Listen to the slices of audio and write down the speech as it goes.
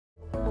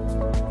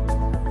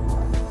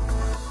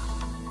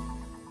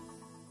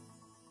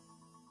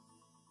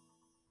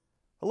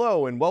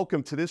Hello and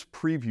welcome to this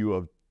preview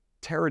of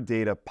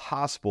Teradata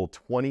Possible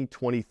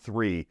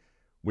 2023,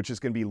 which is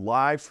going to be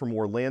live from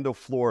Orlando,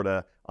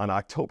 Florida on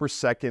October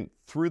 2nd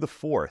through the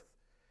 4th,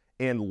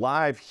 and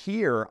live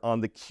here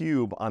on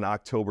theCUBE on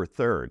October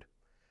 3rd.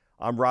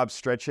 I'm Rob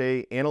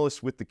Strechay,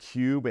 analyst with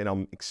theCUBE, and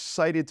I'm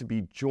excited to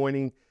be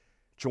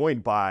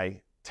joined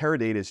by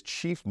Teradata's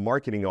Chief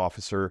Marketing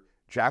Officer,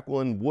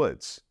 Jacqueline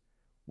Woods.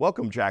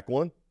 Welcome,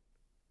 Jacqueline.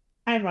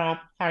 Hi, Rob.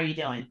 How are you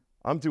doing?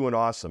 I'm doing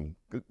awesome.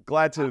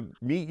 Glad to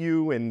meet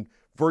you, and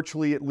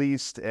virtually at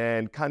least,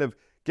 and kind of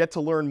get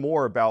to learn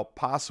more about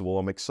Possible.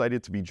 I'm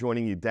excited to be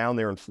joining you down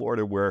there in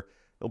Florida, where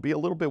it'll be a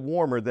little bit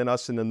warmer than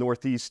us in the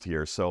Northeast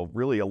here. So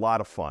really a lot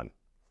of fun.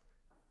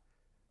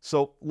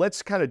 So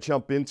let's kind of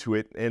jump into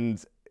it.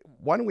 And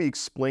why don't we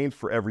explain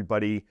for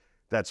everybody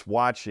that's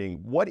watching,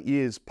 what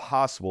is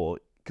Possible?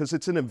 Because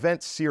it's an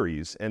event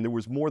series and there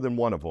was more than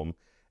one of them.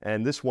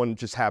 And this one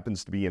just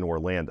happens to be in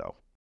Orlando.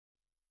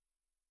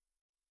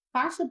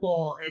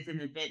 Possible is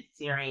an event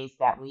series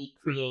that we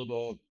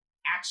created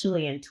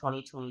actually in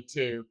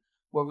 2022,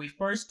 where we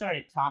first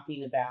started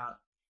talking about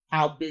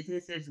how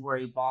businesses were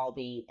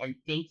evolving and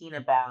thinking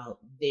about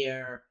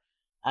their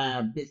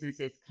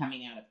businesses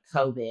coming out of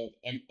COVID,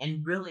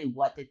 and really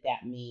what did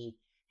that mean?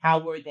 How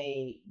were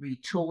they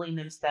retooling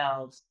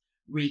themselves,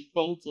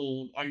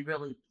 rethinking, and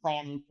really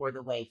planning for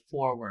the way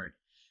forward?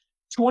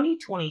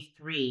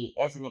 2023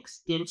 is an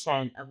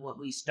extension of what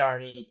we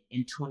started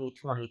in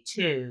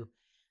 2022,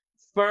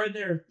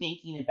 further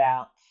thinking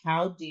about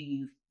how do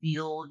you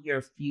fuel your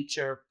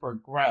future for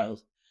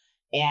growth.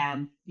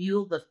 And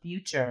fuel the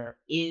future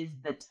is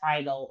the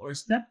title or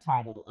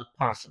subtitle of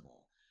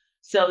Possible.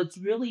 So it's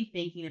really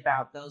thinking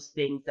about those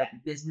things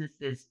that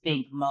businesses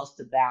think most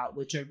about,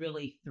 which are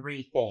really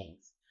three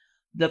things.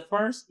 The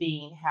first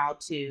being how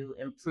to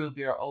improve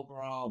your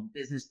overall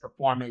business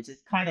performance.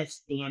 It's kind of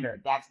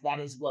standard. That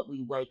is what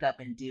we wake up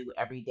and do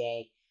every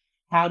day.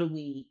 How do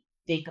we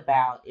think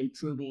about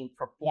improving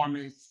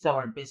performance so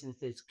our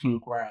businesses can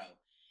grow?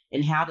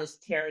 And how does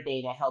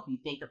Teradata help you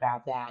think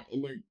about that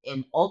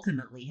and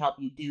ultimately help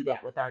you do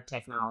that with our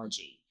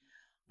technology?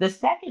 The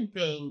second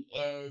thing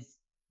is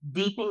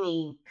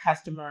deepening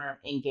customer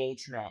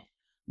engagement,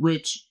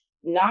 which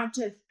not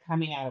just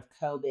coming out of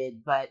COVID,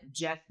 but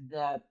just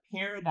the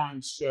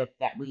paradigm shift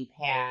that we've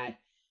had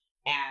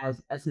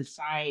as a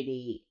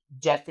society,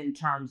 just in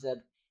terms of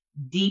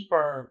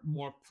deeper,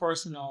 more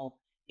personal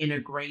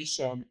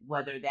integration,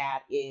 whether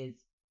that is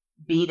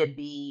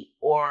B2B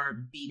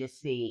or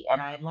B2C.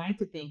 And I like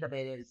to think of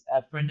it as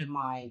a friend of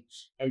mine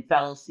and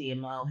fellow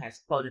CMO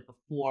has quoted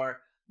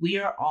before, we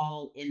are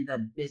all in the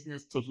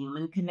business to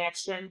human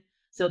connection.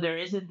 So there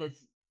isn't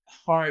this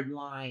hard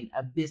line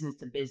of business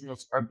to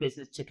business or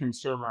business to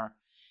consumer.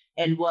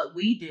 And what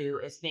we do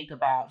is think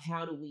about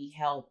how do we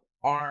help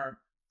our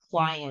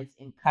clients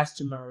and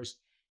customers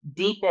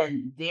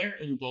deepen their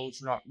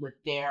engagement with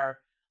their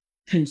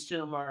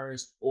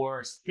consumers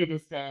or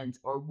citizens,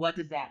 or what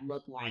does that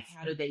look like?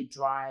 How do they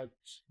drive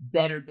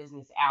better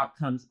business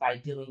outcomes by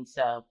doing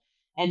so?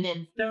 And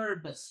then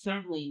third, but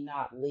certainly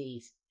not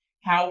least,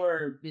 how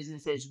are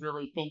businesses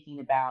really thinking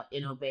about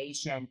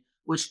innovation,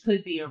 which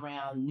could be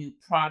around new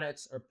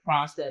products or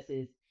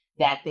processes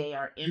that they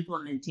are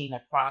implementing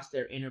across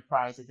their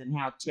enterprises, and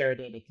how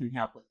Teradata can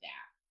help with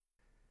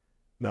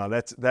that. No,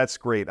 that's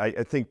great. I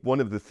think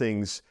one of the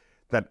things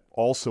that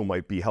also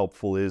might be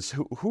helpful is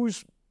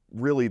who's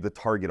really the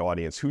target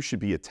audience, who should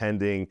be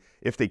attending.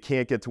 If they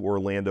can't get to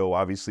Orlando,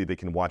 obviously they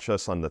can watch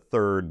us on the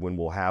 3rd when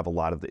we'll have a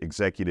lot of the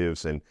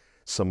executives and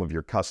some of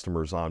your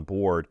customers on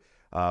board.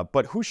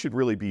 But who should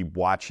really be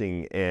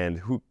watching, and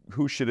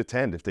who should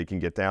attend if they can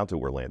get down to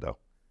Orlando?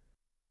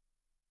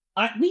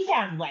 We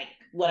have like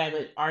what I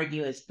would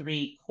argue is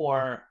three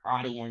core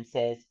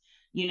audiences.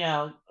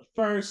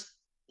 First,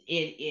 it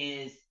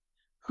is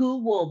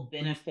who will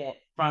benefit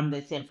from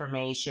this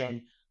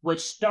information,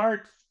 which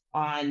starts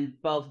on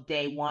both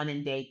day one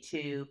and day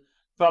two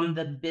from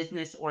the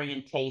business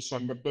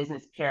orientation, the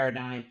business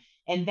paradigm.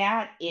 And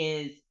that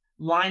is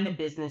line of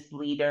business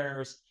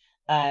leaders,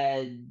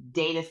 uh,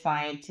 data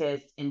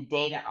scientists and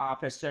data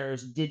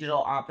officers, digital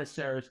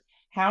officers.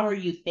 How are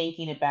you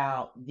thinking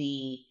about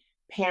the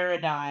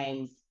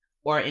paradigms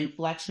or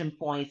inflection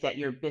points that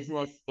your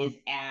business is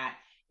at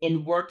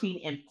in working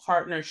in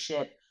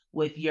partnership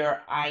with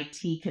your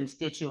IT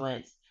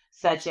constituents,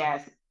 such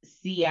as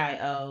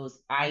CIOs,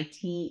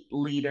 IT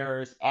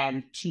leaders,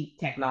 and chief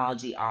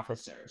technology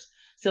officers?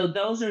 So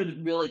those are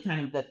really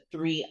kind of the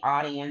three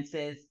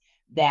audiences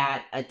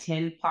that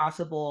attend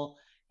Possible.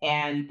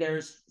 And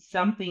there's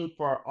something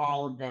for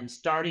all of them,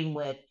 starting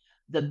with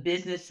the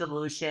business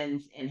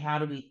solutions and how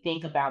do we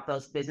think about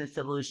those business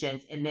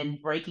solutions, and then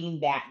breaking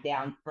that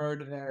down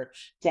further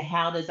to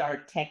how does our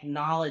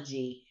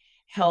technology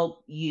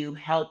help you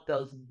help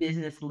those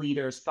business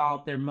leaders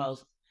solve their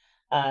most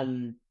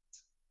um,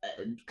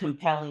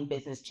 compelling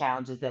business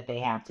challenges that they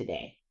have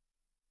today.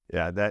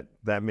 Yeah,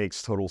 that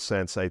makes total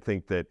sense. I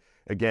think that,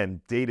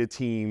 again, data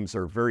teams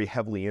are very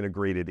heavily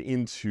integrated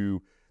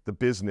into the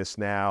business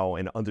now,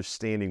 and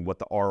understanding what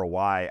the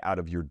ROI out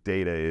of your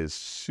data is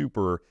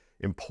super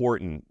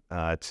important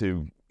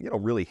to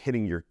really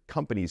hitting your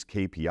company's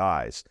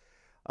KPIs.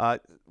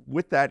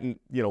 With that,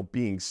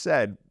 being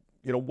said,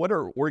 what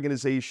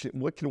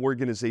can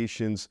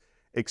organizations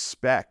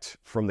expect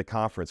from the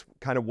conference?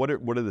 Kind of what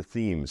are the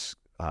themes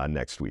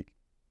next week?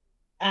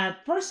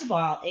 First of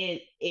all,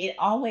 it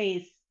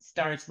always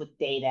starts with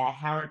data.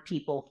 How are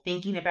people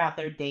thinking about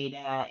their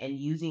data and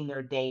using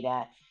their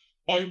data?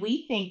 And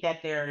we think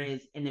that there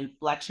is an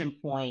inflection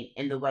point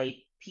in the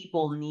way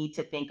people need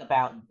to think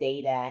about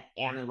data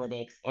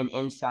analytics and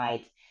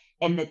insights.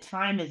 And the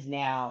time is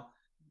now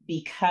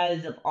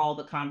because of all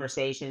the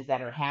conversations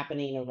that are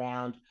happening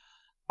around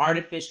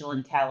artificial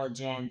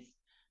intelligence,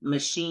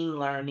 machine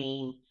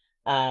learning,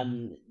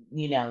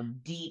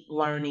 deep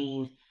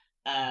learning,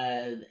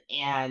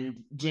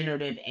 and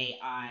generative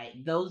AI.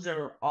 Those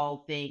are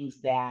all things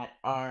that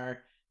are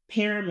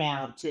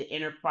paramount to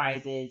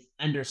enterprises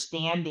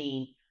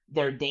understanding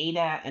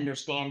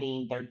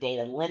understanding their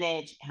data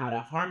lineage, how to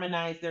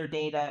harmonize their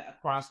data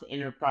across the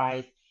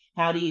enterprise,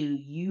 how do you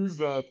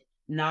use it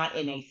not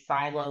in a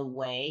silo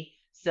way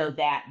so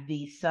that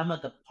the sum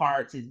of the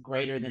parts is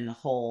greater than the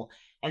whole.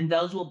 And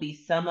those will be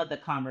some of the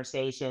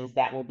conversations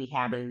that we'll be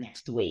having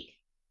next week.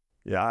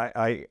 Yeah,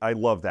 I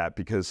love that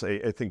because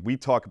I think we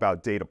talk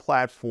about data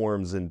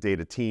platforms and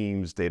data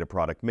teams, data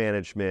product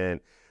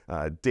management,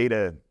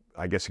 data,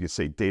 I guess you could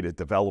say data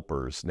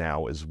developers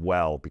now as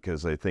well,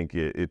 because I think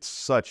it's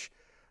such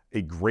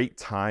a great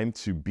time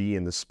to be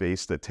in the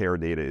space that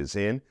Teradata is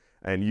in.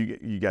 And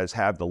you guys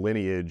have the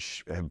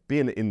lineage, have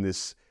been in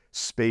this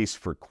space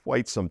for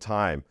quite some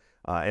time.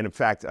 And in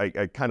fact,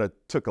 I kind of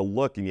took a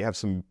look and you have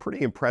some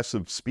pretty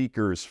impressive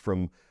speakers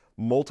from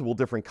multiple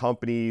different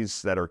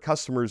companies that are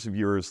customers of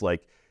yours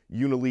like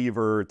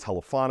Unilever,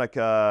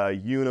 Telefonica,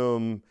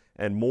 Unum,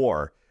 and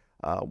more.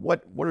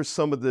 What are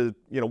some of the,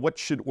 what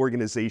should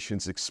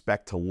organizations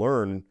expect to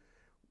learn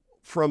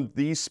from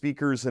these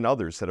speakers and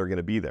others that are going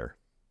to be there?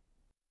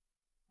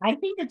 I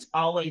think it's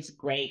always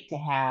great to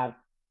have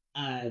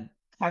uh,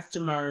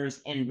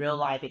 customers and real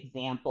life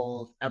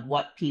examples of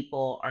what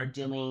people are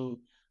doing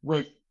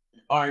with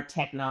our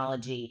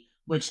technology,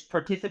 which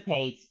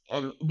participates.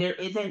 And there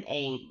isn't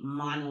a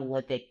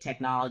monolithic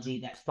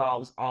technology that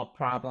solves all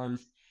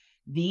problems.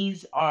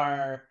 These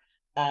are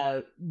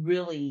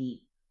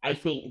really, I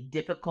think,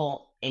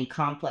 difficult and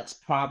complex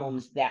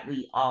problems that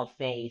we all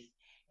face.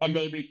 And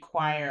they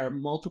require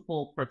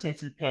multiple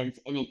participants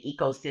in an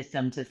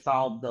ecosystem to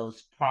solve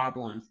those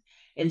problems.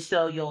 And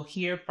so you'll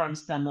hear from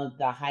some of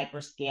the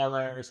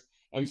hyperscalers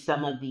and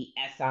some of the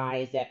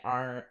SIs that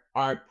are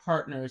our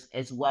partners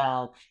as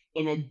well,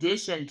 in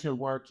addition to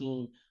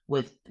working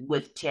with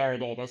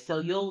Teradata. So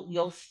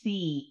you'll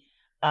see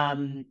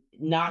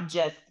not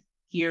just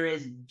here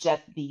is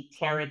just the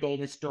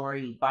Teradata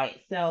story by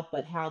itself,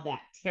 but how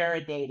that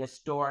Teradata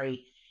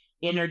story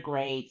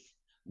integrates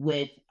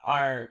with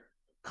our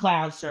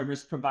cloud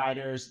service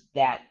providers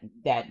that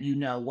you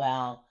know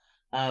well,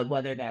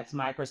 whether that's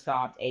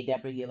Microsoft,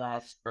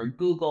 AWS, or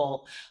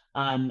Google,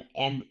 and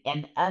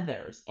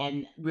others,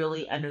 and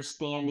really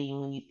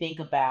understanding when you think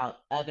about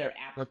other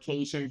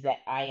applications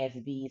that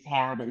ISVs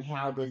have, and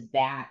how does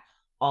that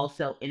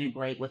also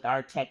integrate with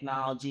our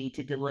technology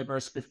to deliver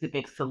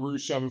specific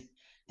solutions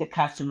to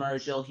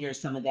customers. You'll hear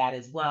some of that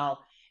as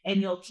well.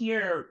 And you'll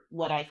hear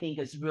what I think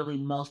is really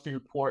most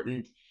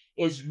important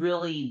is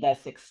really the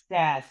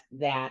success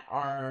that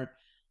our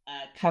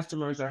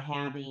customers are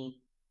having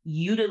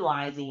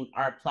utilizing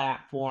our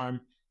platform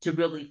to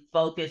really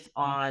focus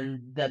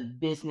on the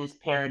business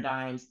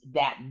paradigms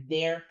that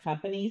their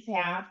companies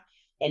have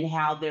and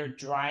how they're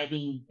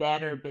driving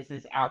better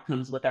business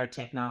outcomes with our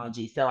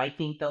technology. So I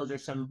think those are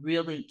some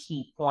really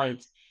key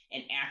points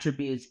and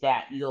attributes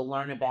that you'll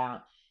learn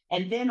about.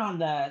 And then on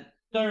the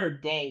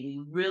third day,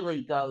 we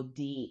really go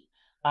deep.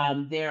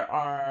 There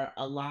are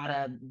a lot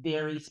of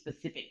very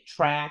specific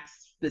tracks,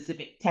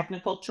 specific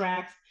technical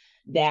tracks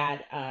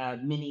that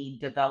many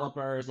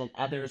developers and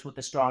others with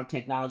a strong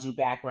technology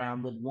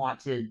background would want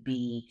to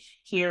be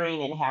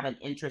hearing and have an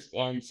interest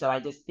in. So I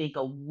just think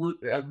a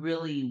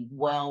really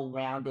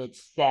well-rounded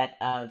set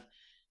of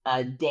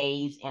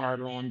days in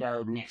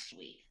Orlando next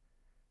week.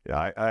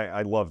 Yeah,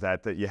 I love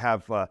that you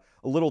have a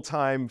little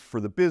time for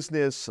the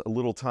business, a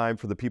little time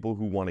for the people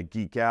who want to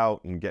geek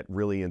out and get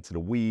really into the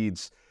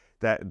weeds.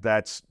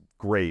 That's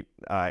great.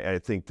 I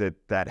think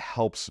that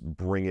helps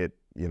bring it,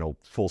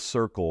 full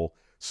circle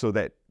so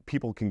that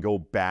people can go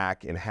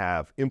back and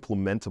have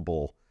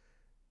implementable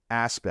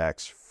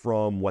aspects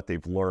from what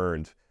they've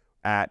learned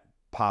at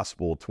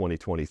Possible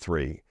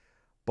 2023.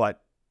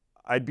 But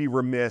I'd be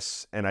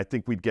remiss, and I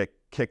think we'd get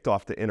kicked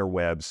off the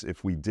interwebs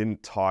if we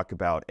didn't talk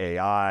about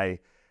AI.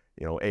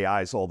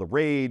 AI is all the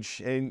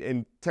rage,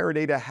 and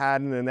Teradata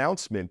had an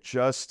announcement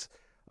just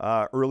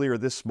earlier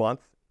this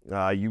month.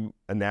 You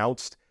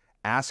announced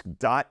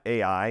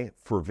Ask.ai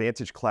for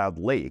Vantage Cloud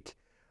Lake.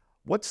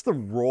 What's the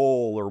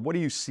role, or what do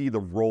you see the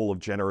role of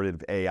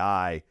generative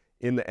AI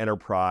in the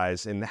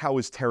enterprise, and how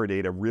is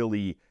Teradata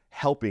really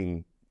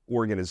helping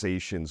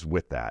organizations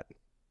with that?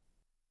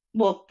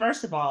 Well,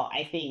 first of all,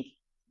 I think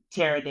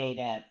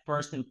Teradata,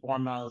 first and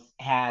foremost,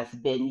 has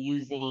been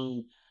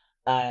using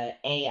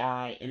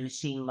AI and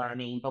machine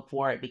learning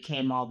before it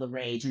became all the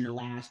rage in the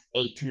last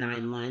 8 to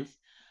 9 months.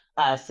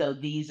 So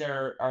these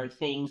are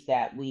things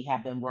that we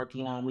have been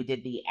working on. We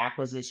did the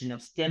acquisition of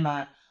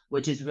Stemma,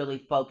 which is really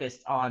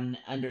focused on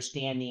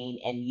understanding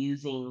and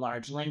using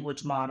large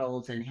language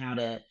models and how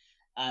to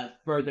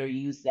further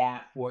use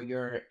that for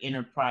your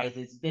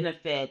enterprise's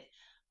benefit.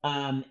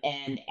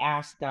 And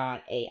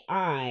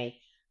Ask.ai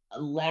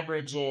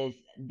leverages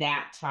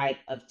that type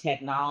of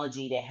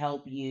technology to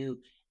help you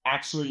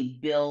actually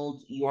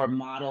build your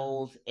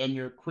models and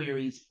your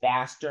queries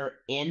faster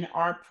in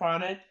our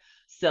product.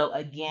 So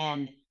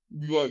again,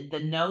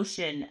 the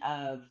notion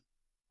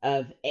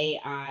of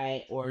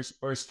AI or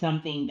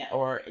something that,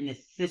 or an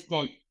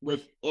assistant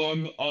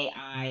within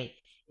AI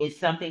is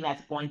something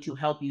that's going to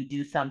help you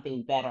do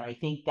something better. I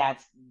think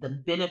that's the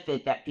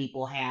benefit that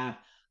people have,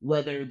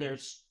 whether they're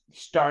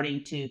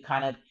starting to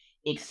kind of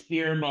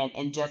experiment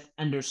and just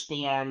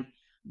understand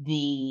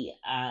the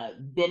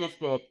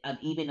benefit of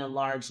even a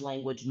large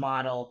language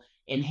model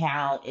and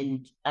how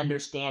in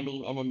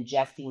understanding and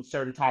ingesting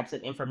certain types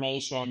of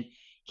information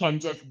can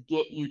just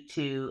get you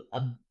to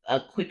a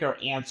quicker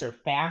answer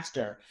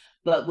faster.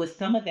 But with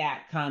some of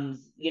that comes,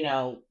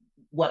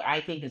 what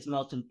I think is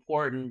most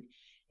important,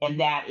 and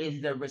that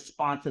is the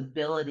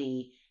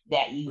responsibility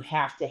that you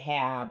have to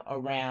have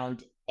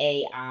around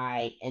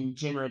AI and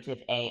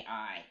generative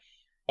AI.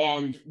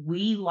 And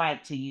we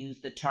like to use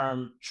the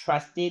term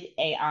trusted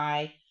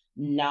AI,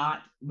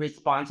 not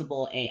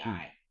responsible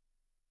AI.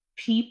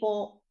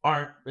 People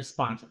aren't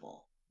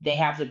responsible. They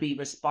have to be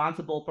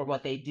responsible for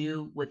what they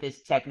do with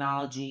this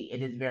technology.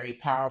 It is very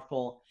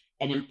powerful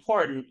and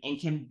important and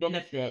can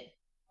benefit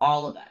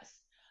all of us.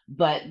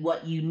 But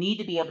what you need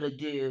to be able to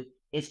do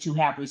is to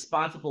have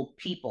responsible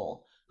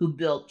people who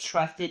build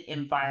trusted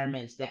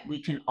environments that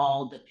we can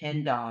all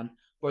depend on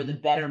for the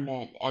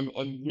betterment,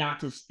 and not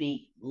to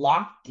speak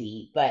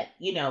lofty, but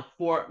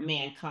for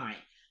mankind.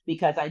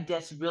 Because I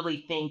just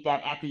really think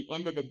that at the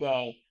end of the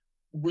day,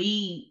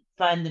 we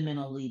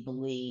fundamentally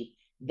believe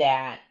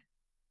that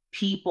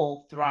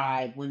people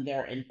thrive when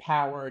they're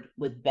empowered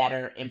with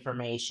better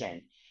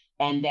information,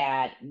 and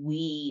that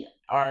we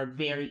are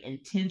very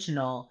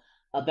intentional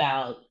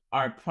about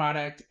our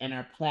product and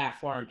our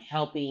platform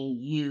helping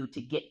you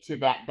to get to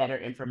that better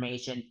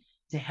information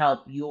to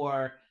help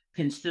your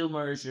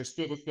consumers, your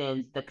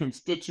citizens, the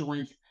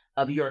constituents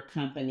of your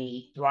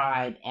company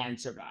thrive and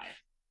survive.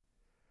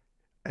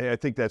 I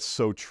think that's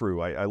so true.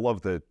 I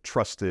love the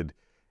trusted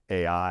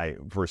AI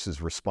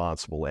versus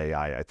responsible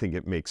AI. I think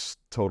it makes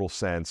total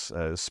sense,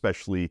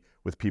 especially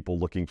with people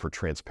looking for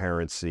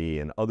transparency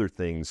and other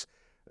things.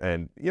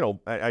 And,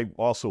 I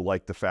also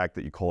like the fact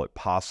that you call it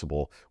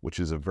possible, which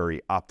is a very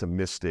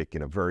optimistic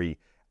and a very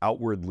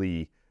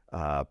outwardly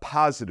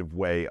positive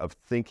way of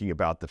thinking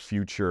about the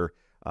future.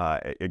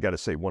 I got to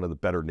say, one of the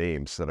better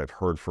names that I've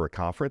heard for a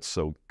conference.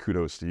 So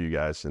kudos to you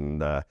guys.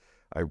 And I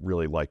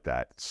really like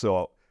that.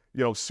 So,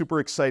 super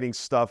exciting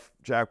stuff,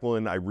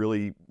 Jacqueline. I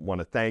really want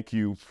to thank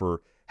you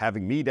for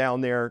having me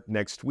down there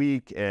next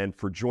week and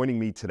for joining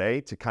me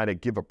today to kind of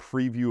give a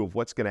preview of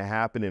what's going to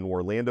happen in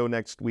Orlando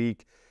next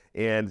week,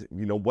 and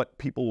what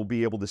people will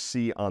be able to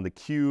see on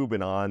theCUBE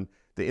and on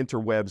the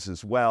interwebs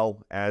as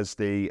well as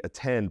they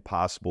attend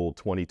Possible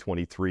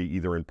 2023,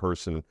 either in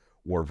person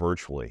or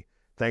virtually.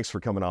 Thanks for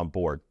coming on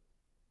board.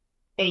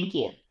 Thank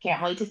you.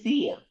 Can't wait to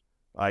see you. All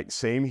right,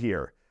 same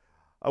here.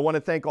 I want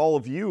to thank all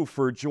of you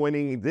for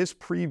joining this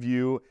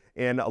preview,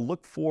 and I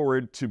look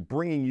forward to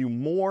bringing you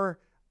more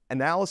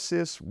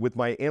analysis with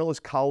my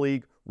analyst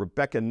colleague,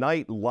 Rebecca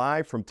Knight,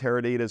 live from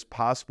Teradata's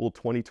Possible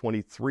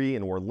 2023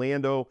 in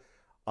Orlando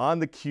on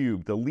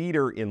theCUBE, the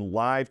leader in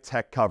live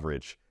tech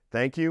coverage.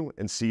 Thank you,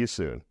 and see you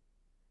soon.